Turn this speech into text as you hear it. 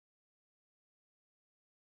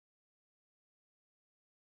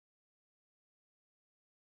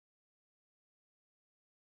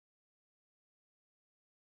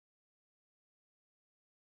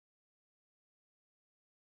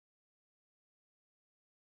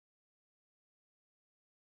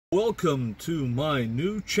Welcome to my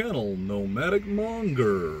new channel, Nomadic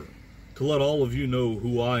Mongrel. To let all of you know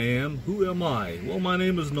who I am, who am I? Well, my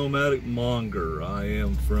name is Nomadic Mongrel. I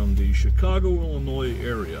am from the Chicago, Illinois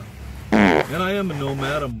area. And I am a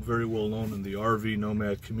nomad. I'm very well known in the RV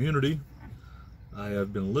nomad community. I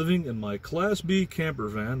have been living in my Class B camper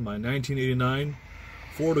van, my 1989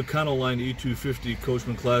 Ford Econoline E250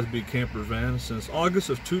 Coachman Class B camper van, since August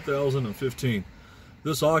of 2015.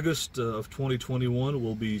 This August of 2021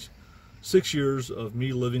 will be 6 years of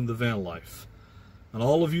me living the van life. And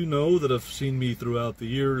all of you know that have seen me throughout the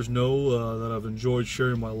years know that I've enjoyed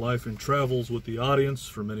sharing my life and travels with the audience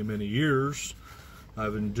for many, many years.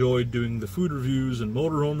 I've enjoyed doing the food reviews and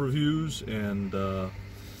motorhome reviews and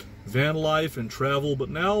van life and travel, but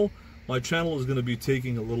now my channel is going to be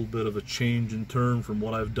taking a little bit of a change in turn from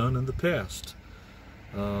what I've done in the past.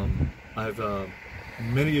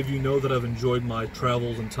 Many of you know that I've enjoyed my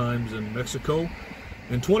travels and times in Mexico.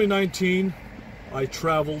 In 2019, I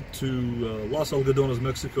traveled to Los Algodones,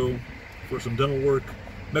 Mexico for some dental work,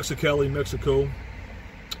 Mexicali, Mexico,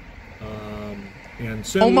 and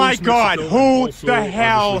San Luis, oh my God, Mexico, who also, the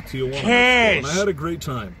hell Tijuana, cares? and I had a great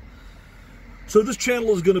time. So this channel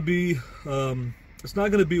is going to be, it's not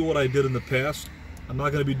going to be what I did in the past. I'm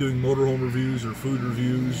not going to be doing motorhome reviews or food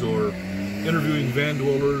reviews or interviewing van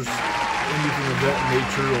dwellers, anything of that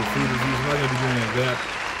nature, or food reviews. I'm not going to be doing any of that.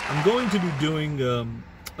 I'm going to be doing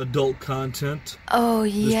adult content. Oh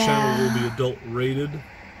yeah. This channel will be adult rated,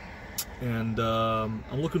 and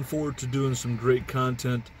I'm looking forward to doing some great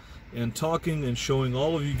content and talking and showing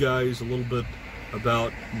all of you guys a little bit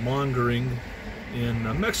about mongering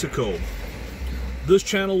in Mexico. This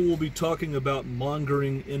channel will be talking about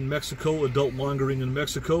mongering in Mexico, adult mongering in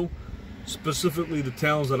Mexico, specifically the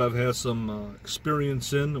towns that I've had some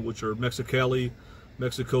experience in, which are Mexicali,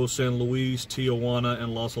 Mexico, San Luis, Tijuana,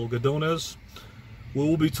 and Los Algodones. We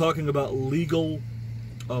will be talking about legal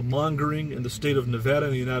mongering in the state of Nevada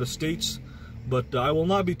in the United States, but I will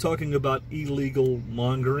not be talking about illegal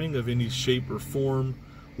mongering of any shape or form,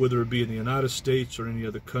 whether it be in the United States or any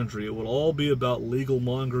other country. It will all be about legal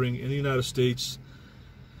mongering in the United States,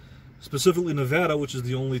 specifically Nevada, which is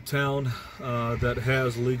the only town that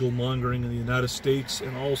has legal mongering in the United States,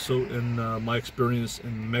 and also in my experience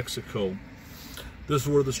in Mexico. This is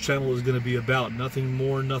where this channel is going to be about, nothing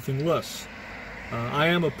more, nothing less. I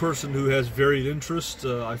am a person who has varied interests.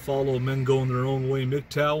 I follow men going their own way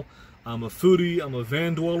MGTOW. I'm a foodie, I'm a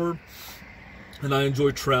van dweller, and I enjoy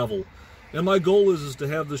travel. And my goal is to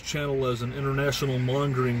have this channel as an international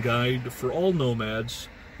mongering guide for all nomads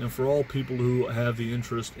and for all people who have the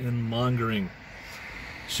interest in mongering.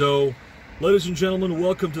 So, ladies and gentlemen,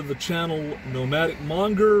 welcome to the channel Nomadic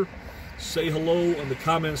Mongrel. Say hello in the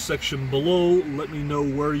comments section below. Let me know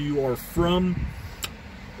where you are from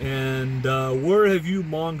and where have you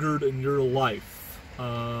mongered in your life,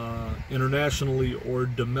 internationally or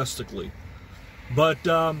domestically. But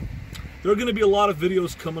there are going to be a lot of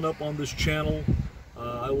videos coming up on this channel.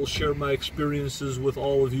 I will share my experiences with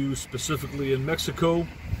all of you, specifically in Mexico.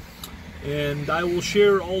 And I will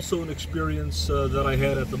share also an experience that I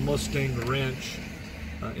had at the Mustang Ranch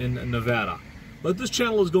in Nevada. But this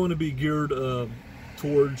channel is going to be geared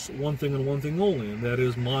towards one thing and one thing only, and that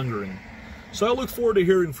is mongering. So I look forward to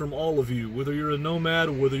hearing from all of you, whether you're a nomad,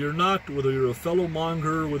 whether you're not, whether you're a fellow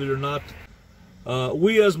monger, whether you're not.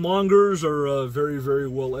 We as mongers are very, very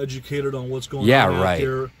well educated on what's going on out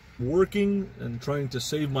there. Working and trying to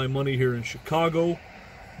save my money here in Chicago.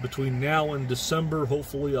 Between now and December,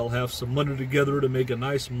 hopefully I'll have some money together to make a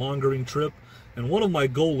nice mongering trip. And one of my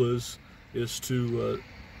goals is to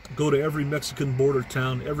go to every Mexican border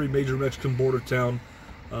town, every major Mexican border town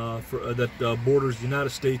that borders the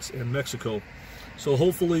United States and Mexico. So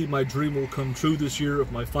hopefully my dream will come true this year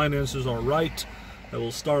if my finances are right. I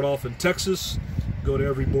will start off in Texas, go to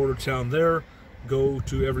every border town there, go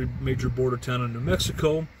to every major border town in New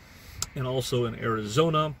Mexico, and also in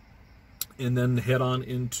Arizona, and then head on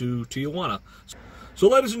into Tijuana. So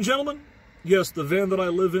ladies and gentlemen, yes, the van that I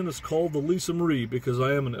live in is called the Lisa Marie because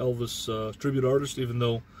I am an Elvis tribute artist, even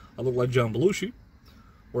though I look like John Belushi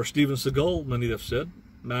or Steven Seagal, many have said.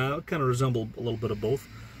 I kind of resemble a little bit of both,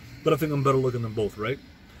 but I think I'm better looking than both, right?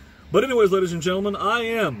 But anyways, ladies and gentlemen, I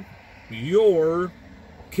am your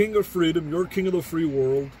king of freedom, your king of the free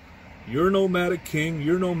world, your nomadic king,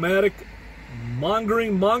 your nomadic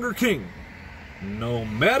mongering monger king,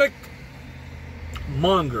 Nomadic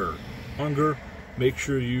Monger. Make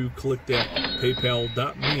sure you click that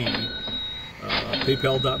paypal.me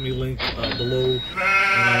link below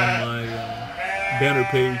and on my banner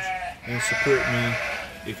page and support me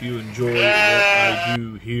if you enjoy what I,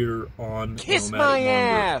 do here on Kiss Nomadic my Mongrel.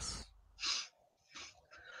 ass!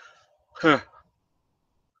 There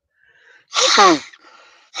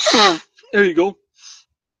you go.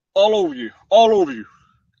 All over you. All over you.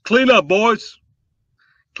 Clean up, boys.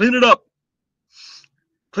 Clean it up.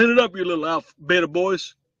 Clean it up, you little alpha beta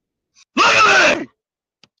boys. Look at me!